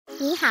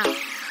你好，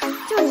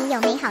祝你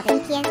有美好的一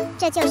天。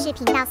这就是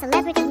频道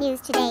Celebrity News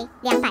Today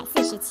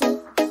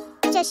 247。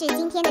这是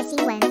今天的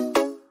新闻。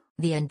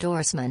The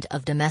endorsement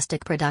of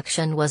domestic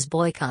production was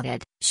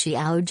boycotted,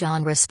 Xiao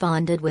Zhan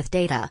responded with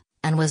data,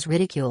 and was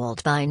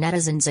ridiculed by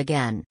netizens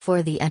again.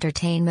 For the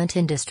entertainment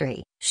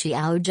industry,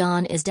 Xiao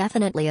Zhan is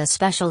definitely a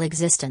special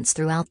existence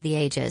throughout the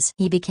ages.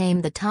 He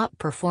became the top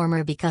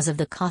performer because of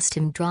the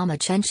costume drama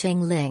Chen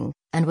Qing Ling,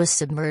 and was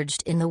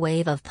submerged in the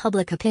wave of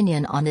public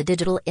opinion on the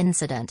digital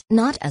incident.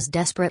 Not as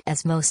desperate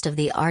as most of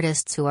the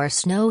artists who are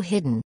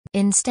snow-hidden,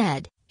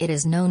 instead, it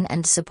is known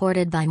and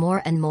supported by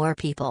more and more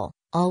people,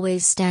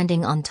 always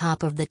standing on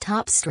top of the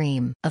top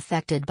stream.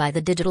 Affected by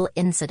the digital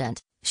incident,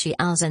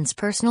 Xiao Zhan's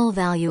personal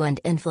value and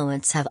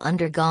influence have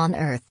undergone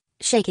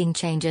earth-shaking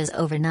changes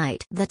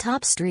overnight. The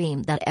top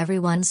stream that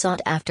everyone sought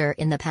after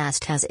in the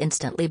past has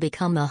instantly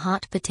become a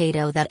hot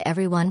potato that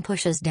everyone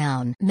pushes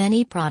down.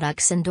 Many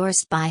products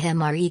endorsed by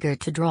him are eager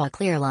to draw a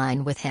clear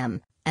line with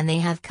him, and they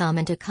have come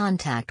into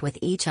contact with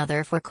each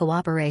other for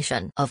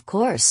cooperation. Of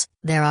course,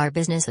 there are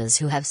businesses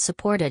who have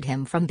supported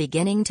him from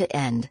beginning to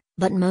end,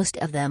 but most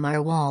of them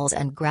are walls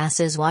and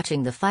grasses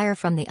watching the fire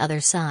from the other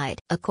side.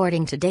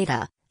 According to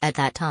data, at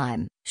that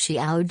time,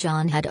 Xiao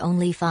Zhan had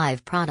only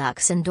 5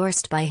 products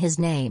endorsed by his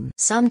name.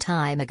 Some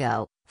time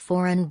ago,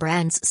 foreign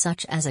brands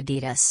such as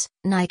Adidas,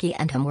 Nike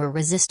and him were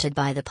resisted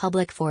by the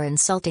public for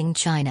insulting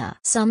China.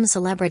 Some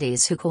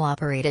celebrities who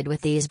cooperated with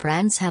these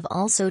brands have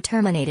also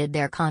terminated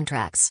their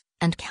contracts,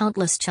 and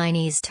countless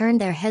Chinese turned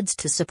their heads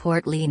to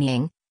support Li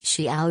Ning.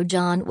 Xiao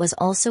Zhan was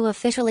also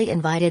officially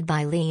invited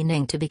by Li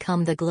Ning to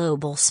become the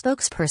global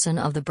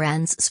spokesperson of the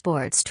brand's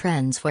sports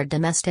trends for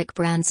domestic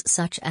brands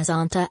such as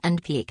Anta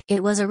and Peak.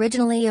 It was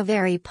originally a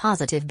very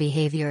positive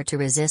behavior to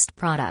resist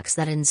products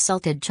that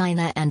insulted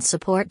China and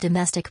support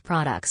domestic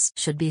products.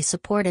 Should be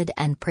supported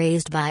and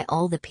praised by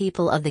all the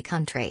people of the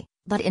country,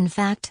 but in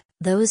fact,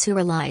 those who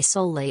rely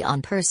solely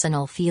on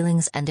personal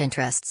feelings and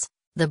interests.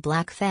 The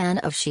black fan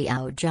of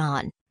Xiao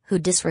Zhan, who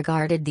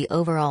disregarded the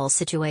overall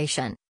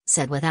situation,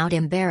 said without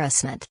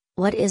embarrassment,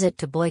 "What is it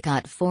to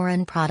boycott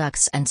foreign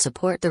products and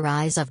support the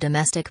rise of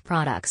domestic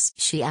products?"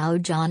 Xiao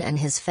Zhan and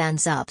his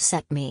fans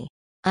upset me.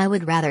 I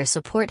would rather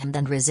support him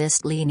than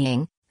resist Li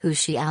Ning, who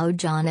Xiao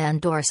Zhan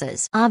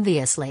endorses.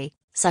 Obviously,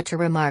 such a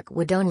remark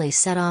would only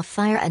set off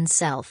fire and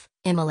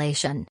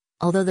self-immolation.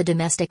 Although the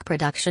domestic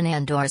production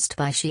endorsed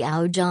by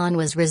Xiao Zhan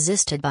was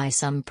resisted by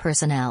some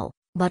personnel,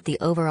 but the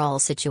overall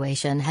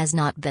situation has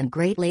not been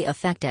greatly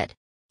affected.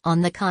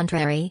 On the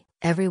contrary,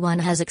 everyone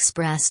has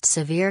expressed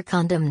severe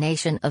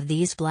condemnation of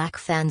these black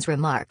fans'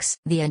 remarks.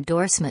 The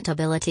endorsement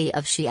ability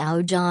of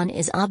Xiao Zhan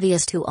is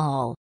obvious to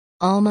all.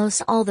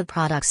 Almost all the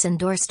products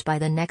endorsed by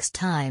the next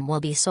time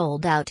will be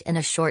sold out in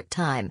a short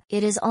time.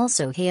 It is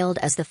also hailed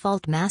as the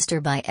fault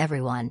master by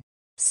everyone.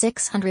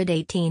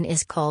 618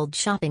 is called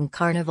shopping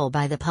carnival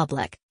by the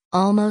public.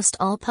 Almost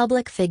all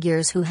public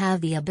figures who have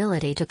the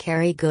ability to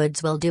carry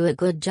goods will do a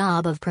good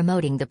job of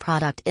promoting the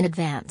product in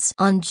advance.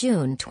 On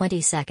June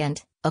 22,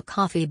 a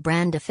coffee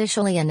brand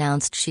officially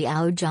announced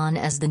Xiao Zhan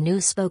as the new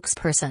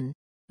spokesperson.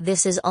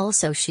 This is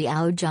also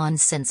Xiao Zhan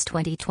since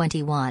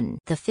 2021.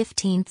 The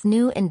 15th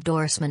new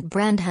endorsement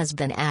brand has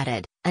been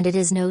added, and it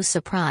is no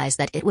surprise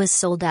that it was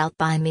sold out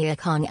by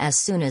Mekong as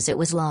soon as it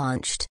was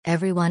launched.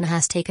 Everyone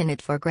has taken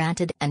it for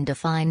granted and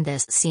defined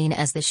this scene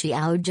as the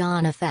Xiao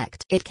Zhan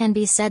effect. It can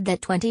be said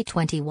that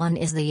 2021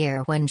 is the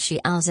year when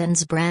Xiao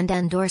Zhan's brand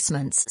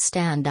endorsements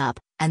stand up,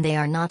 and they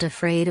are not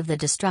afraid of the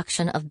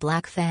destruction of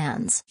black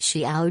fans.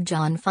 Xiao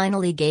Zhan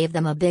finally gave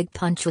them a big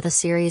punch with a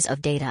series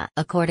of data.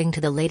 According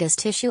to the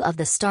latest issue of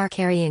the Star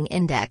Carrying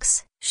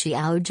Index,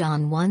 Xiao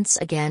Zhan once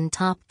again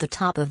topped the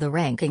top of the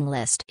ranking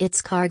list.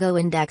 Its cargo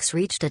index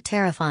reached a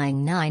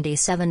terrifying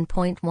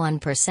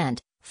 97.1%,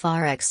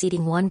 far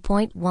exceeding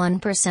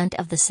 1.1%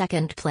 of the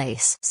second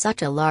place.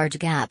 Such a large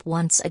gap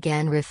once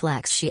again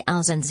reflects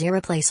Xiao Zhan's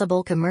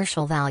irreplaceable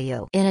commercial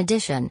value. In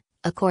addition,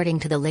 according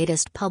to the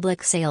latest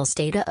public sales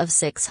data of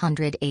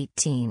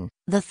 618,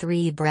 the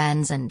 3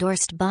 brands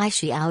endorsed by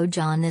Xiao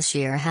Zhan this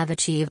year have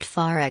achieved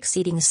far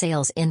exceeding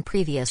sales in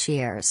previous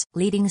years.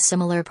 Leading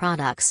similar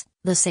products,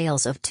 the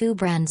sales of 2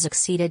 brands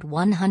exceeded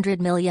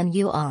 100 million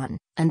yuan,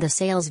 and the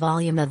sales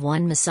volume of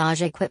one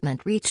massage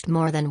equipment reached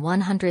more than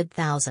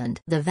 100,000.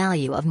 The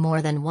value of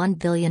more than 1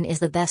 billion is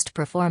the best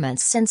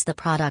performance since the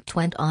product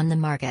went on the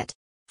market.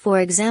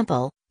 For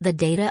example, the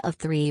data of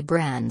 3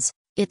 brands.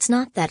 It's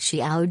not that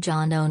Xiao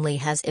Zhan only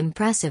has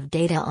impressive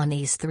data on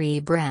these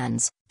 3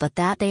 brands, but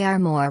that they are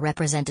more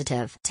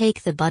representative.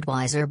 Take the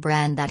Budweiser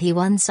brand that he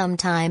won some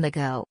time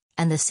ago,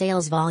 and the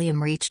sales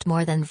volume reached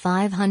more than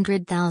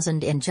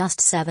 500,000 in just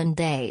 7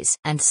 days.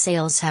 And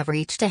sales have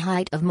reached a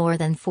height of more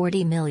than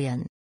 40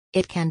 million.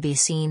 It can be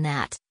seen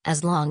that,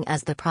 as long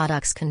as the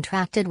products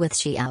contracted with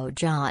Xiao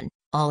Zhan,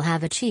 all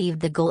have achieved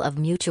the goal of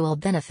mutual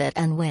benefit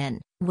and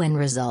win-win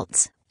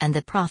results, and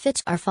the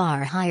profits are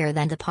far higher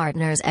than the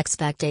partners'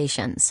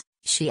 expectations.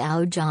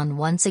 Xiao Zhan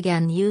once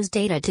again used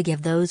data to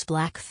give those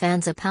black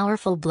fans a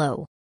powerful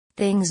blow.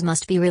 Things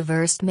must be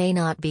reversed may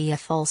not be a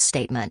false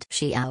statement.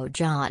 Xiao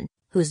Zhan,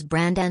 whose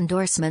brand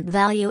endorsement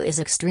value is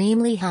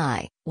extremely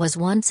high, was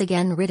once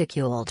again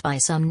ridiculed by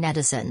some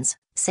netizens,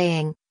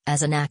 saying,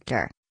 "As an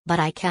actor, but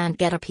I can't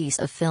get a piece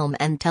of film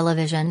and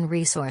television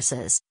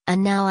resources,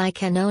 and now I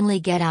can only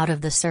get out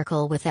of the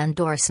circle with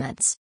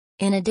endorsements."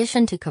 In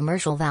addition to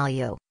commercial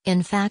value,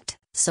 in fact,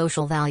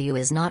 social value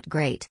is not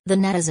great. The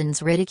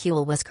netizens'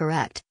 ridicule was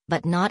correct,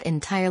 but not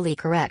entirely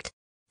correct.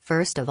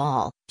 First of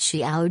all,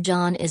 Xiao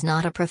Zhan is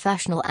not a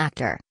professional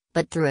actor,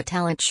 but through a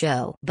talent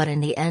show. But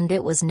in the end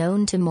it was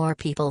known to more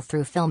people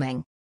through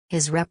filming.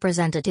 His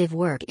representative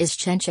work is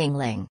Chen Qing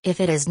Ling. If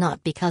it is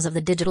not because of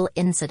the digital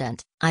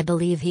incident, I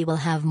believe he will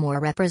have more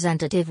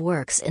representative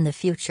works in the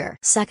future.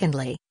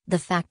 Secondly, the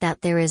fact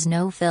that there is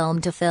no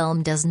film to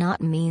film does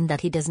not mean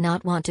that he does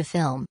not want to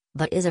film,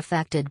 but is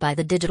affected by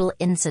the digital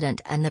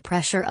incident and the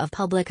pressure of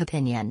public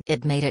opinion.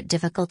 It made it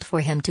difficult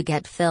for him to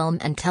get film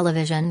and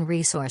television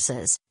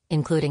resources,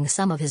 including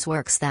some of his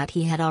works that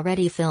he had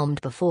already filmed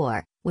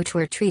before, which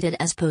were treated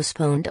as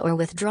postponed or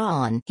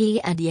withdrawn.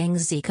 He and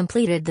Yangzi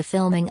completed the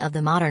filming of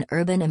the modern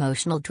urban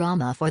emotional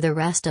drama For the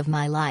Rest of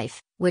My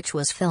Life, which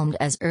was filmed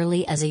as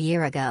early as a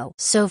year ago.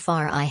 So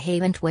far I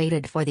haven't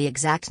waited for the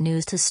exact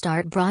news to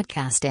start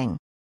broadcasting.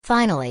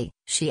 Finally,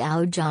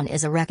 Xiao Zhan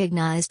is a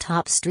recognized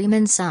top stream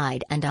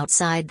inside and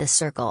outside the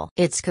circle.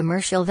 Its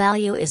commercial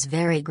value is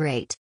very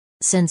great.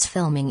 Since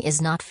filming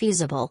is not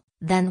feasible,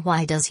 then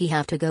why does he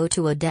have to go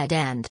to a dead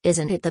end?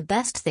 Isn't it the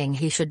best thing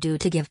he should do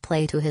to give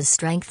play to his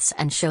strengths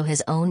and show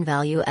his own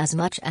value as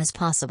much as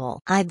possible?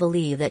 I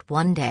believe that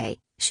one day,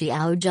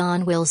 Xiao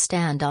Zhan will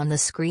stand on the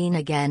screen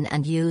again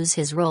and use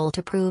his role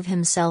to prove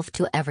himself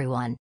to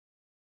everyone.